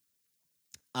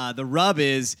 The rub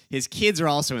is his kids are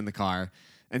also in the car.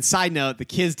 And side note, the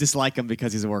kids dislike him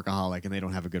because he's a workaholic, and they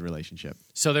don't have a good relationship.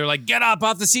 So they're like, get up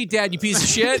off the seat, Dad, you piece of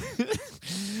shit.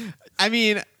 I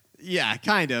mean... Yeah,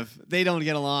 kind of. They don't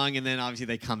get along, and then obviously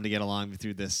they come to get along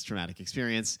through this traumatic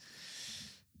experience.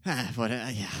 But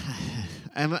yeah.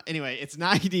 Anyway, it's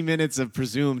 90 minutes of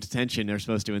presumed tension are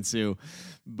supposed to ensue,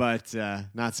 but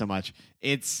not so much.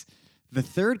 It's the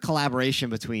third collaboration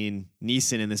between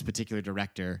Neeson and this particular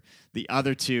director. The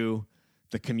other two,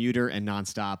 The Commuter and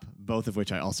Nonstop, both of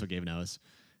which I also gave no's.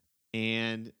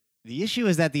 And the issue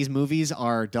is that these movies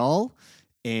are dull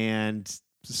and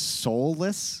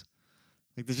soulless.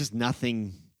 Like there's just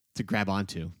nothing to grab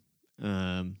onto.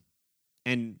 And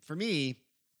for me,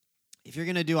 if you're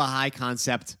going to do a high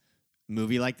concept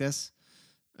movie like this,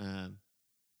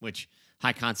 which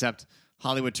high concept,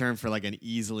 Hollywood term for like an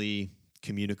easily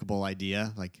communicable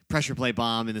idea, like pressure plate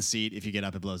bomb in the seat. If you get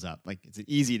up, it blows up. Like it's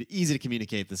easy to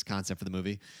communicate this concept for the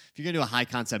movie. If you're going to do a high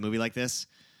concept movie like this,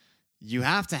 you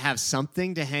have to have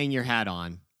something to hang your hat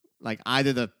on. Like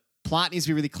either the plot needs to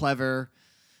be really clever,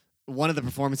 one of the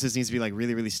performances needs to be like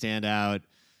really, really stand out.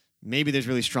 Maybe there's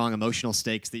really strong emotional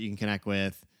stakes that you can connect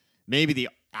with. Maybe the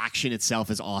action itself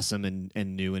is awesome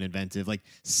and new and inventive. Like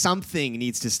something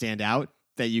needs to stand out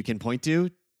that you can point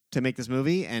to make this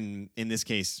movie. And in this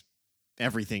case,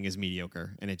 everything is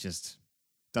mediocre and it just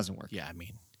doesn't work. Yeah, I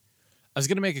mean, I was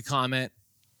going to make a comment,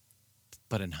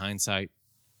 but in hindsight,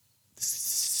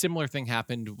 similar thing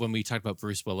happened when we talked about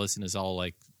Bruce Willis and his all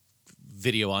like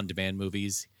video on demand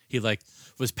movies. He like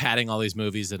was padding all these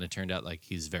movies and it turned out like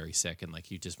he's very sick and like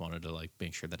he just wanted to like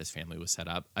make sure that his family was set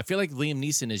up. I feel like Liam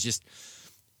Neeson is just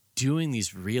doing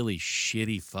these really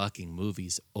shitty fucking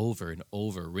movies over and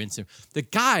over, rinsing. The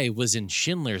guy was in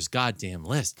Schindler's goddamn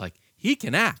List. Like he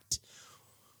can act.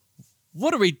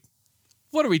 What are we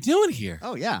doing here?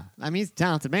 Oh yeah. I mean, he's a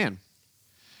talented man.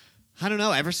 I don't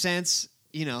know. Ever since,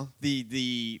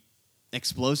 the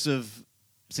explosive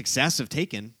success of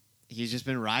Taken, he's just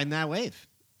been riding that wave.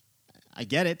 I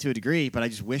get it to a degree, but I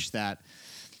just wish that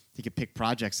he could pick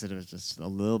projects that are just have a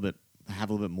little bit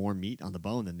more meat on the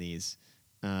bone than these.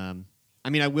 I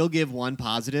mean, I will give one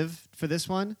positive for this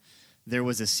one. There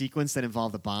was a sequence that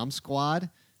involved the bomb squad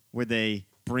where they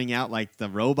bring out like the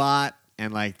robot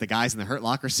and like the guys in the Hurt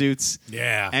Locker suits.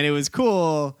 Yeah. And it was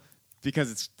cool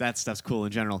because that stuff's cool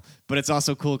in general. But it's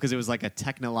also cool because it was like a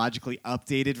technologically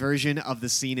updated version of the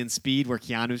scene in Speed where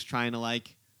Keanu's trying to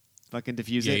like fucking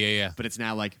defuse it. Yeah. But it's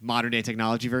now like modern day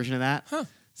technology version of that. Huh.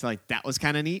 So like that was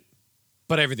kind of neat.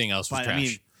 But everything else was trash. I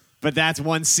mean, but that's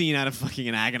one scene out of fucking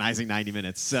an agonizing 90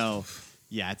 minutes. So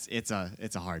yeah, it's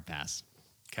a hard pass.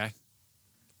 Okay.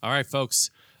 All right,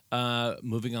 folks.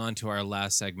 Moving on to our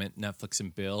last segment, Netflix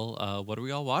and Bill. What are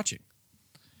we all watching?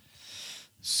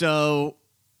 So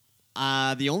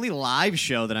the only live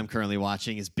show that I'm currently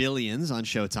watching is Billions on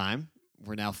Showtime.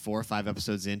 We're now 4 or 5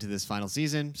 episodes into this final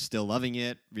season. Still loving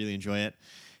it. Really enjoy it.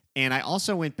 And I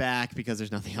also went back because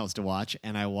there's nothing else to watch,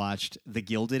 and I watched The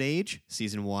Gilded Age,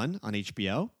 Season 1 on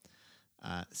HBO.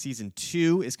 Season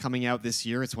 2 is coming out this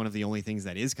year. It's one of the only things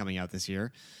that is coming out this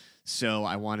year. So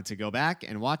I wanted to go back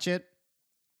and watch it.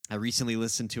 I recently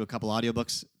listened to a couple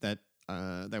audiobooks that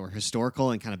were historical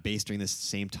and kind of based during this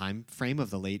same time frame of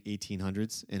the late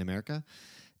 1800s in America.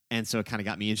 And so it kind of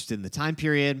got me interested in the time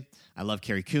period. I love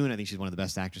Carrie Coon. I think she's one of the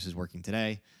best actresses working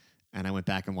today. And I went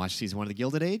back and watched season 1 of The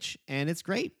Gilded Age, and it's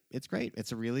great. It's great.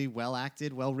 It's a really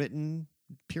well-acted, well-written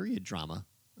period drama.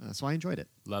 So I enjoyed it.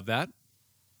 Love that.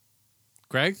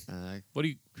 Greg? What do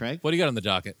you got on the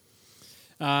docket?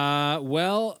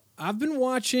 Well, I've been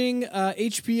watching a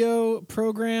HBO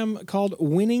program called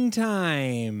Winning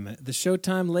Time, the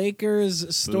Showtime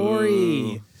Lakers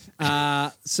story.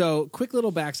 So quick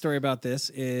little backstory about this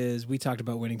is we talked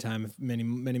about Winning Time many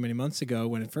months ago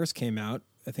when it first came out.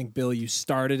 I think, Bill, you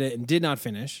started it and did not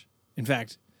finish. In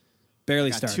fact,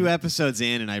 barely started. 2 episodes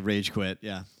in and I rage quit,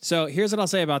 yeah. So here's what I'll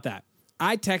say about that.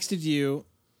 I texted you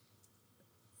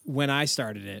when I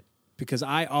started it because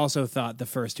I also thought the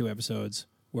first 2 episodes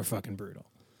were fucking brutal.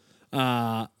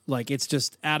 Like, it's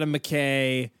just Adam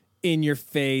McKay in your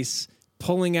face,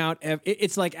 pulling out...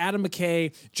 It's like Adam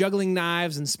McKay juggling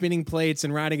knives and spinning plates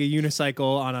and riding a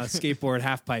unicycle on a skateboard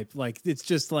half pipe. Like, it's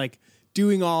just like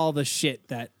doing all the shit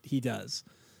that he does.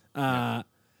 But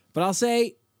I'll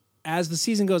say, as the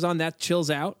season goes on, that chills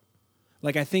out.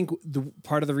 Like, I think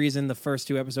part of the reason the first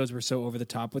 2 episodes were so over the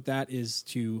top with that is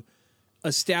to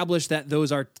establish that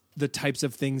those are the types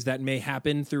of things that may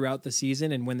happen throughout the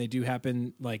season. And when they do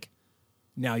happen, like,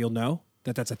 now you'll know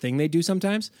that that's a thing they do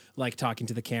sometimes, like talking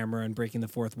to the camera and breaking the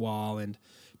fourth wall and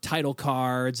title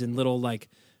cards and little, like,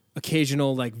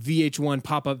 occasional, like, VH1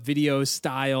 pop-up video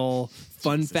style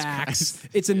fun facts.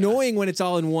 Christ. It's annoying when it's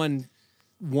all in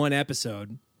one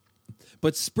episode,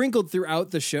 but sprinkled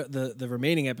throughout the show, the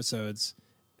remaining episodes,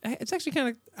 it's actually kind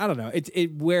of, I don't know,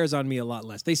 it wears on me a lot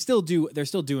less. They're still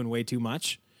doing way too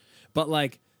much, but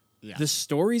like Yeah. The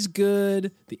story's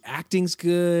good. The acting's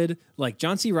good. Like,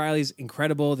 John C. Reilly's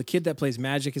incredible. The kid that plays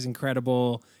Magic is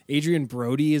incredible. Adrian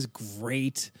Brody is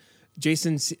great.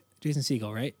 Jason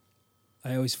Segel, right?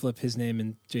 I always flip his name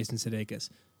and Jason Sudeikis.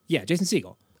 Yeah, Jason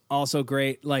Segel. Also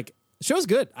great. Like, the show's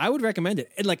good. I would recommend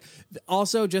it. And like,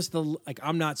 also just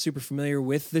I'm not super familiar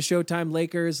with the Showtime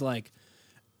Lakers. Like,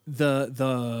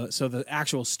 the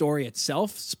actual story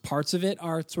itself, parts of it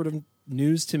are sort of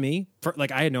news to me.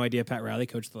 I had no idea Pat Riley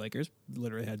coached the Lakers.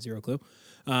 Literally had zero clue.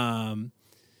 Oh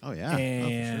yeah.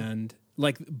 And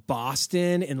like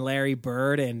Boston and Larry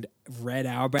Bird and Red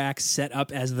Auerbach set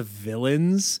up as the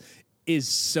villains is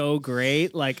so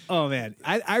great. Like, oh man,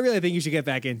 I really think you should get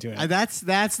back into it.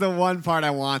 That's the one part I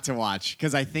want to watch,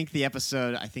 because I think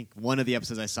one of the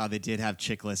episodes I saw, they did have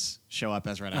Chickless show up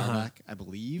as Red Auerbach, I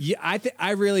believe. Yeah,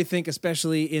 I really think,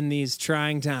 especially in these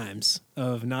trying times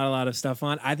of not a lot of stuff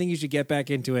on, I think you should get back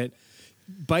into it.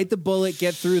 Bite the bullet,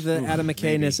 get through the Adam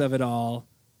McKay-ness of it all,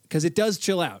 because it does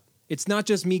chill out. It's not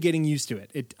just me getting used to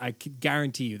it. I can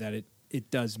guarantee you that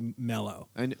it does mellow.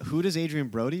 And who does Adrian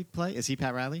Brody play? Is he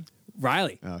Pat Riley?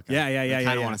 Riley. Oh, okay. Yeah. I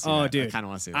kind of want to see that. that. Oh, dude. I kind of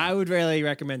want to see that. I would really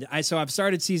recommend it. So I've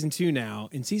started season 2 now,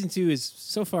 and season 2 is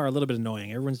so far a little bit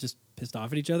annoying. Everyone's just pissed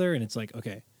off at each other, and it's like,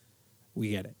 okay, we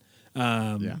get it.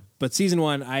 But season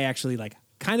 1, I actually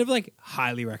kind of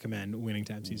highly recommend Winning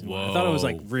Time season 1. I thought it was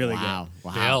really good. Wow.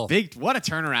 Bill. Big, what a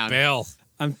turnaround. Bill.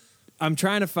 I'm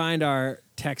trying to find our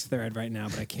text thread right now,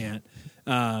 but I can't.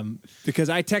 Because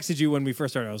I texted you when we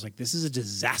first started. I was like, this is a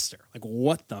disaster. Like,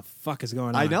 what the fuck is going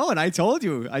on? I know, and I told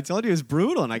you it was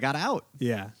brutal, and I got out.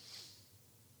 Yeah.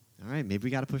 All right, maybe we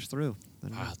got to push through.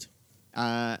 Wild.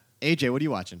 AJ, what are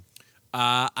you watching?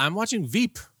 I'm watching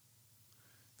Veep,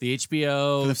 the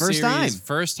HBO For the first series. time.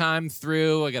 First time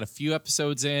through. I got a few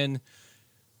episodes in.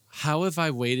 How have I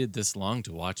waited this long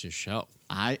to watch a show?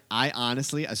 I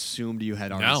honestly assumed you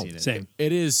had already seen it. Same.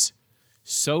 It is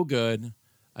so good.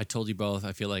 I told you both.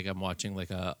 I feel like I'm watching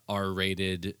a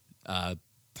R-rated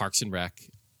Parks and Rec.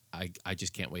 I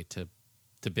just can't wait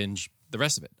to binge the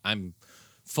rest of it. I'm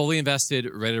fully invested,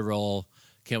 ready to roll.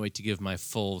 Can't wait to give my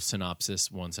full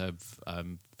synopsis once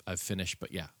I've finished.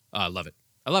 But yeah, I love it.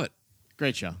 I love it.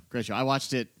 Great show. I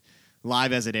watched it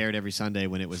live as it aired every Sunday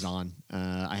when it was on.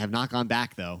 I have not gone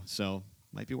back though, so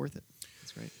might be worth it.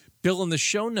 That's great. Bill, in the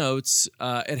show notes,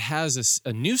 it has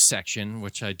a new section,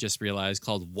 which I just realized,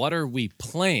 called What Are We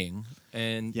Playing?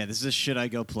 And Yeah, this is a Should I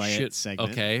Go Play It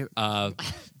segment. Okay.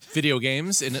 Video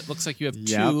games, and it looks like you have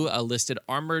two listed,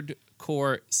 Armored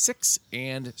Core 6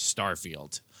 and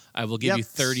Starfield. I will give you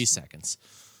 30 seconds.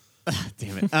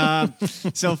 Damn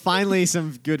it. So finally,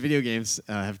 some good video games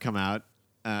have come out.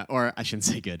 Or I shouldn't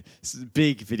say good.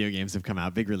 Big video games have come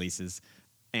out, big releases.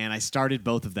 And I started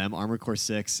both of them, Armored Core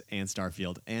 6 and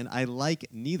Starfield, and I like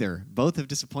neither. Both have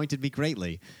disappointed me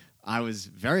greatly. I was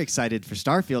very excited for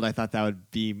Starfield. I thought that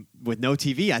would be, with no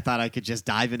TV, I thought I could just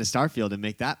dive into Starfield and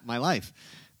make that my life.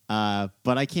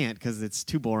 But I can't, because it's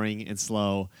too boring and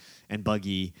slow and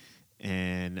buggy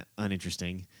and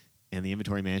uninteresting. And the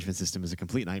inventory management system is a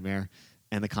complete nightmare.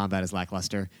 And the combat is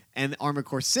lackluster. And Armored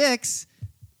Core 6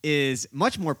 is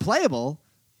much more playable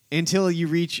until you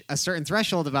reach a certain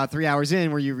threshold about 3 hours in,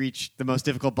 where you reach the most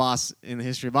difficult boss in the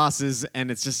history of bosses,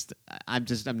 and it's just I'm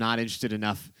not interested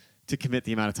enough to commit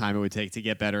the amount of time it would take to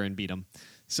get better and beat them.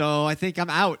 So I think I'm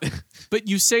out. But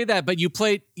you say that, but you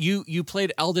played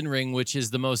Elden Ring, which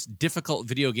is the most difficult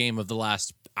video game of the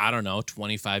last,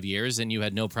 25 years, and you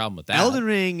had no problem with that. Elden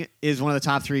Ring is one of the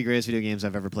top 3 greatest video games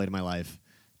I've ever played in my life.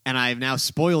 And I've now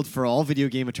spoiled for all video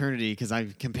game eternity because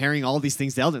I'm comparing all these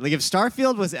things to Elden Ring. Like, if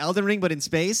Starfield was Elden Ring but in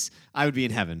space, I would be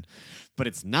in heaven. But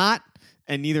it's not,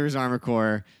 and neither is Armored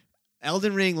Core.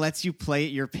 Elden Ring lets you play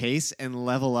at your pace and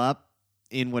level up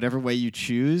in whatever way you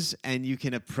choose, and you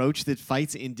can approach the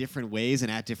fights in different ways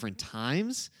and at different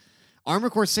times.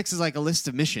 Armored Core 6 is like a list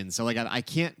of missions, so I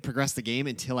can't progress the game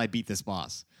until I beat this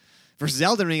boss. Versus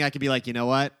Elden Ring, I could be like, you know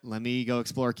what? Let me go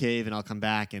explore a cave, and I'll come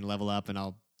back and level up, and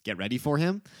I'll get ready for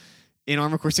him. In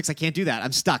Armored Core 6, I can't do that.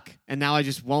 I'm stuck, and now I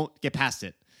just won't get past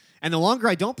it. And the longer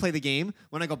I don't play the game,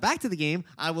 when I go back to the game,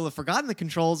 I will have forgotten the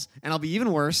controls, and I'll be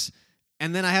even worse,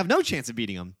 and then I have no chance of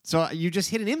beating him. So you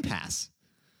just hit an impasse.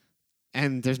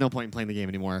 And there's no point in playing the game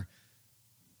anymore.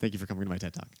 Thank you for coming to my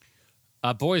TED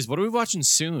Talk. Boys, what are we watching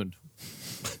soon?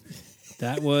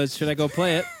 That was Should I Go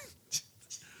Play It?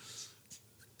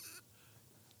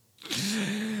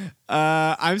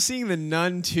 I'm seeing The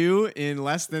Nun 2 in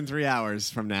less than 3 hours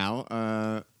from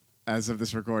now, as of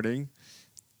this recording.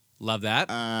 Love that.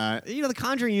 The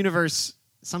Conjuring universe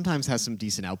sometimes has some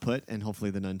decent output, and hopefully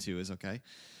The Nun 2 is okay.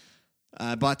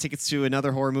 I bought tickets to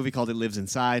another horror movie called It Lives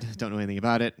Inside. Don't know anything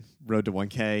about it. Road to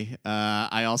 1K.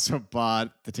 I also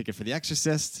bought the ticket for The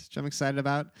Exorcist, which I'm excited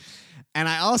about. And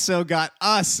I also got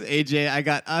us, AJ, I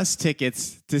got us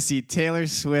tickets to see Taylor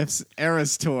Swift's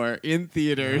Eras Tour in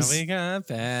theaters. We got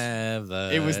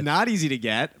It was not easy to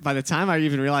get. By the time I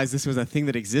even realized this was a thing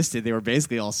that existed, they were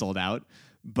basically all sold out.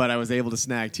 But I was able to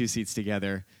snag 2 seats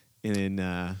together in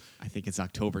I think it's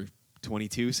October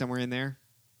 22, somewhere in there.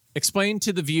 Explain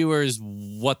to the viewers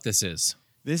what this is.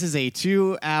 This is a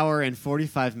 2 hour and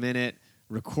 45-minute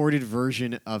recorded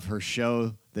version of her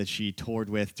show that she toured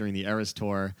with during the Eras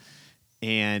Tour.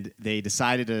 And they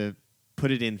decided to put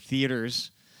it in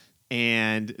theaters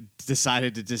and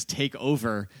decided to just take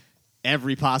over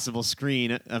every possible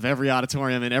screen of every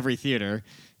auditorium in every theater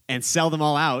and sell them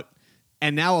all out.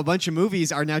 And now a bunch of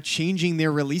movies are now changing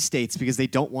their release dates because they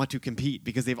don't want to compete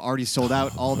because they've already sold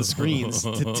out all the screens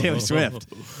to Taylor Swift.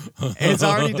 And it's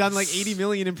already done like 80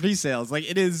 million in pre-sales. Like,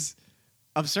 it is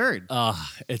absurd.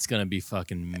 It's going to be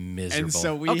fucking miserable. And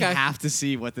so we have to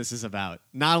see what this is about.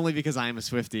 Not only because I am a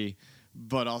Swiftie,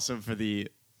 but also for the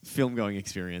film-going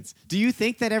experience. Do you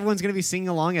think that everyone's going to be singing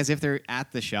along as if they're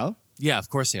at the show? Yeah, of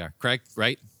course they are. Craig,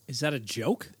 right? Is that a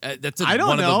joke? That's I don't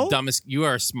one know. of the dumbest. You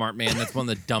are a smart man. That's one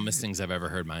of the dumbest things I've ever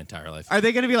heard in my entire life. Are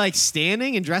they going to be like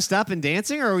standing and dressed up and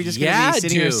dancing, or are we just going to be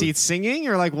sitting in our seats singing,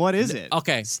 or like what is it?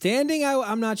 Okay. Standing,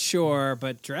 I'm not sure,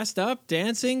 but dressed up,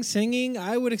 dancing, singing,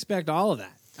 I would expect all of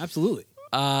that. Absolutely.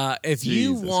 If Jesus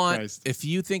you Christ. if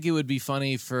you think it would be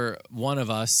funny for one of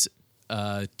us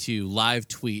to live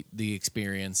tweet the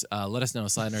experience, let us know.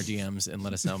 Slide in our DMs and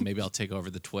let us know. Maybe I'll take over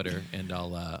the Twitter and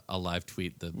I'll live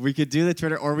tweet the. We could do the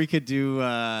Twitter, or we could do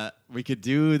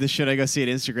the Should I Go See It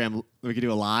Instagram. We could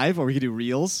do a live, or we could do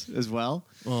Reels as well.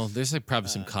 Well, there's like probably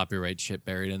some copyright shit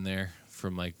buried in there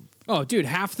from like. Oh, dude,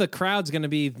 half the crowd's going to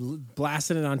be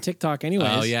blasting it on TikTok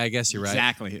anyways. Oh yeah, I guess you're right.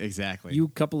 Exactly. You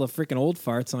couple of freaking old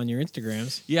farts on your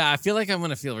Instagrams. Yeah, I feel like I'm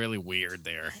gonna feel really weird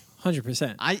there.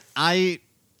 100%. I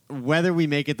whether we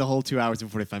make it the whole 2 hours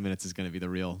and 45 minutes is going to be the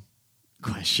real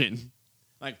question.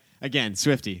 Like, again,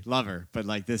 Swiftie, love her, but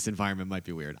like this environment might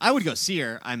be weird. I would go see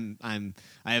her. I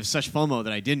have such FOMO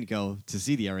that I didn't go to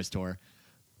see the Eras Tour.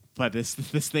 But this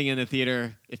thing in the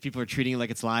theater, if people are treating it like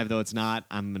it's live, though it's not,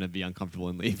 I'm going to be uncomfortable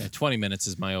and leave. Yeah, 20 minutes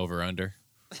is my over/under.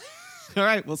 All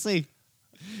right, we'll see.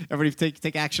 Everybody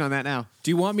take action on that now.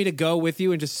 Do you want me to go with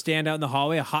you and just stand out in the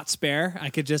hallway, a hot spare? I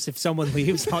could just, if someone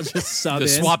leaves, I'll just sub in.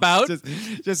 Swap out?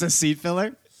 Just a seat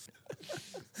filler.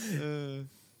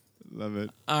 Love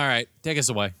it. All right, take us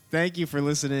away. Thank you for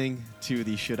listening to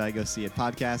the Should I Go See It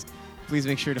podcast. Please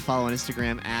make sure to follow on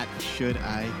Instagram at Should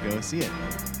I Go See It.